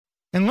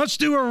And let's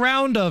do a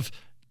round of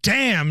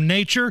Damn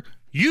Nature,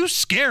 You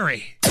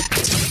Scary.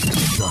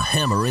 The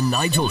Hammer and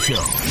Nigel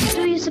Show.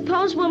 Do you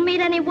suppose we'll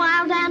meet any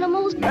wild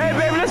animals? Hey,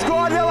 baby, let's go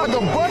out there like a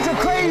bunch of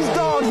crazy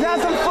dogs and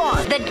have some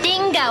fun. The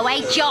dingo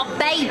ate your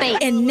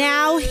baby. And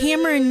now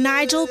Hammer and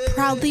Nigel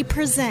proudly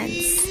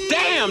presents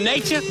Damn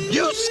Nature,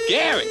 You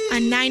Scary.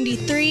 on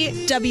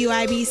 93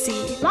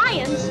 WIBC.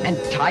 Lions? And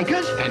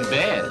tigers. And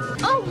bears.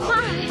 Oh,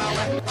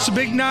 my. So,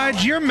 Big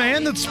Nige, you're a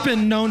man that's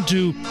been known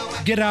to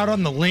get out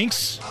on the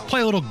links,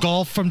 play a little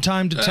golf from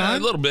time to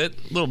time. A little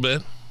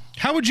bit.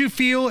 How would you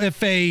feel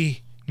if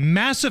a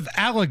massive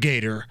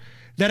alligator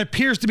that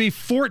appears to be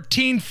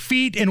 14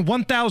 feet and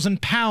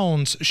 1,000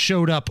 pounds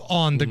showed up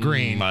on the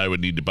green? I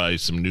would need to buy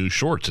some new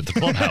shorts at the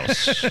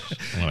clubhouse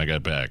when I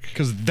got back.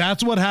 Because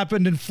that's what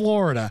happened in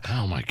Florida.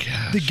 Oh, my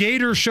gosh. The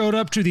gator showed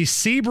up to the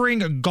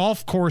Sebring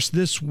golf course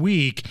this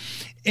week,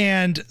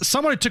 and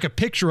somebody took a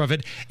picture of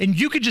it, and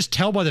you could just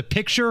tell by the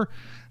picture,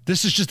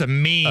 this is just a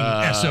mean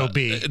SOB.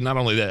 Not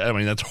only that, I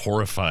mean, that's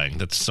horrifying.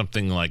 That's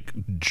something like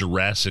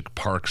Jurassic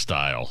Park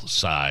style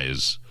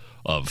size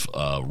of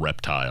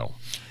reptile.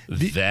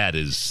 That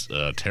is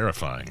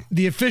terrifying.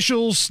 The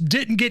officials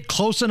didn't get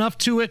close enough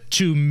to it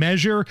to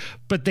measure,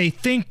 but they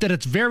think that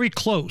it's very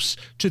close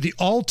to the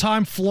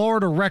all-time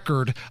Florida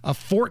record of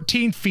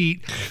 14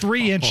 feet,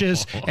 3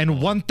 inches, and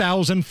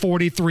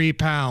 1,043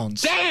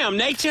 pounds. Damn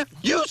Nature,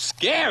 You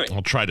Scary.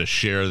 I'll try to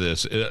share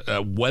this.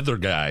 A weather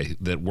guy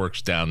that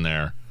works down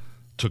there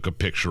took a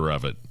picture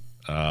of it.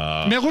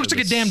 I mean, it looks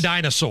like a damn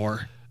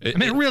dinosaur. It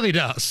really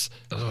does.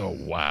 Oh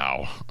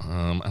wow!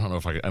 I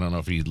don't know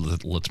if he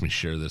lets me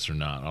share this or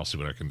not. I'll see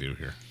what I can do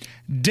here.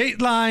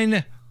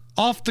 Dateline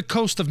off the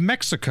coast of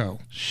Mexico.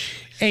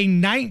 A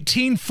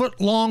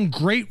 19-foot-long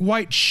great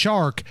white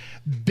shark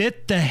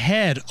bit the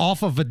head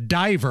off of a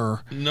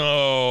diver.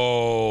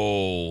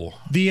 No.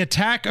 The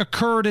attack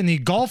occurred in the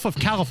Gulf of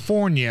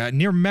California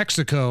near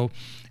Mexico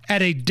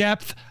at a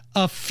depth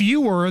of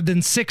fewer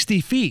than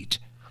 60 feet.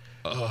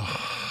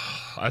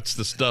 That's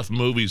the stuff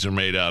movies are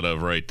made out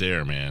of right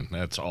there, man.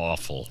 That's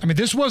awful. I mean,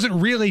 this wasn't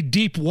really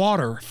deep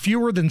water,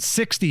 fewer than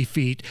 60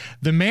 feet.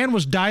 The man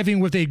was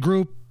diving with a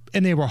group,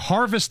 and they were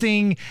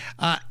harvesting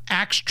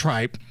axe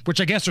tripe,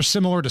 which I guess are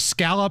similar to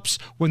scallops,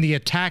 when the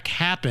attack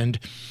happened.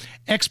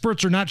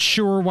 Experts are not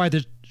sure why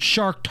the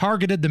shark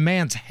targeted the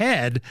man's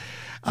head.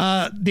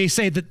 They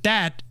say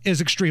that is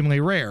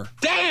extremely rare.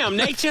 Damn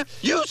Nature,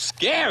 You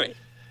Scary.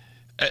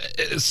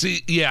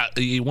 See, yeah,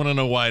 you want to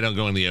know why I don't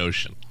go in the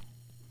ocean?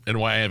 And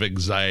why I have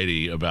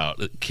anxiety about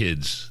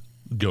kids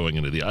going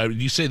into the...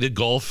 you say the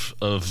Gulf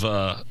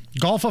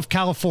of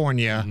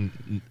California.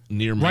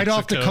 Near Mexico? Right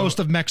off the coast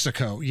of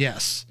Mexico,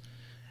 yes.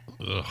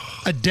 Ugh.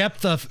 A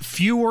depth of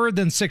fewer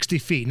than 60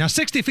 feet. Now,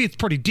 60 feet is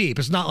pretty deep.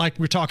 It's not like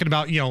we're talking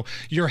about,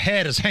 your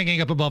head is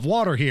hanging up above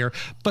water here.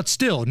 But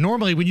still,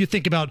 normally when you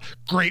think about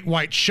great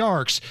white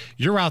sharks,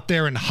 you're out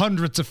there in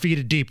hundreds of feet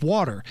of deep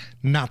water.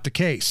 Not the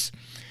case.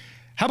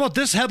 How about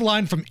this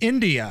headline from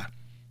India?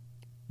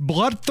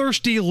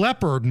 Bloodthirsty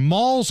leopard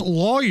mauls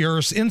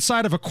lawyers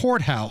inside of a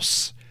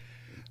courthouse.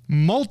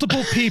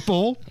 Multiple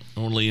people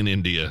only in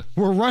India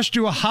were rushed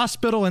to a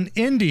hospital in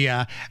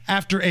India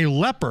after a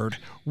leopard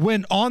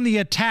went on the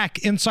attack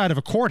inside of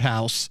a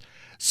courthouse.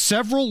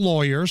 Several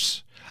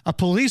lawyers, a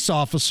police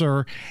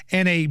officer,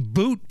 and a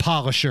boot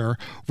polisher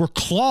were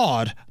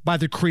clawed by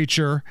the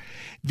creature.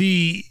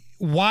 The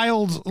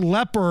wild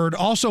leopard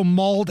also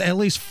mauled at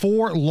least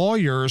 4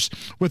 lawyers,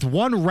 with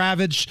one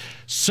ravaged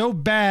so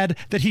bad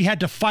that he had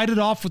to fight it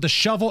off with a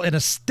shovel and a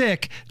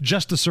stick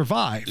just to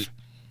survive.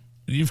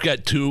 You've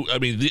got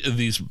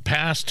these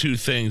past 2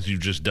 things you've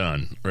just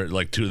done are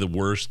like 2 of the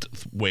worst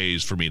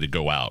ways for me to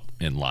go out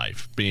in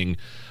life. Being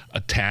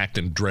attacked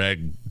and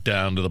dragged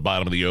down to the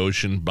bottom of the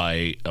ocean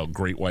by a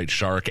great white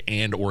shark,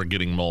 and or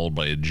getting mauled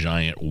by a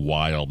giant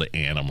wild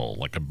animal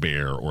like a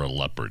bear or a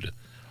leopard.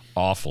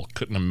 Awful.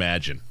 Couldn't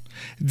imagine.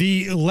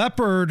 The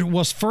leopard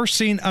was first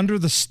seen under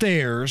the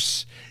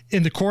stairs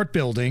in the court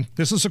building.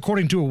 This is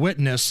according to a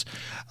witness.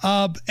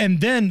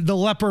 And then the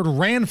leopard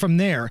ran from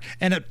there,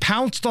 and it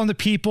pounced on the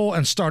people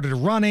and started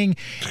running.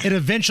 It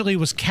eventually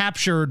was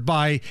captured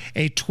by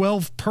a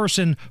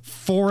 12-person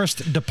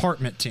forest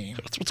department team.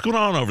 What's going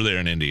on over there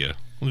in India?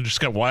 We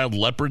just got wild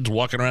leopards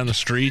walking around the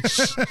streets,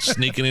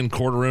 sneaking in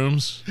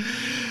courtrooms.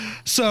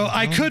 So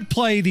I could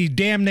play the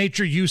Damn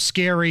Nature You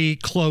Scary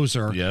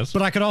closer, yes,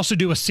 but I could also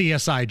do a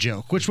CSI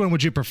joke. Which one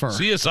would you prefer?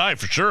 CSI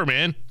for sure,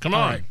 man. Come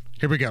on. All right,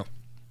 here we go.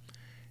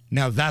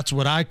 Now that's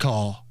what I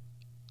call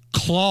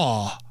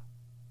claw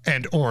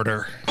and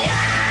order.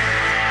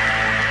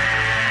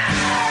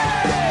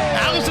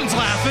 Allison's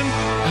laughing.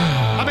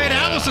 I made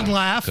Allison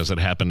laugh. Because it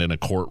happened in a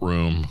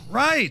courtroom.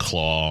 Right.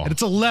 Claw. And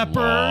it's a leopard.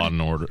 Law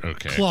and order.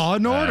 Okay. Claw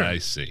and order. I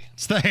see.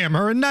 It's the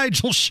Hammer and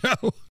Nigel Show.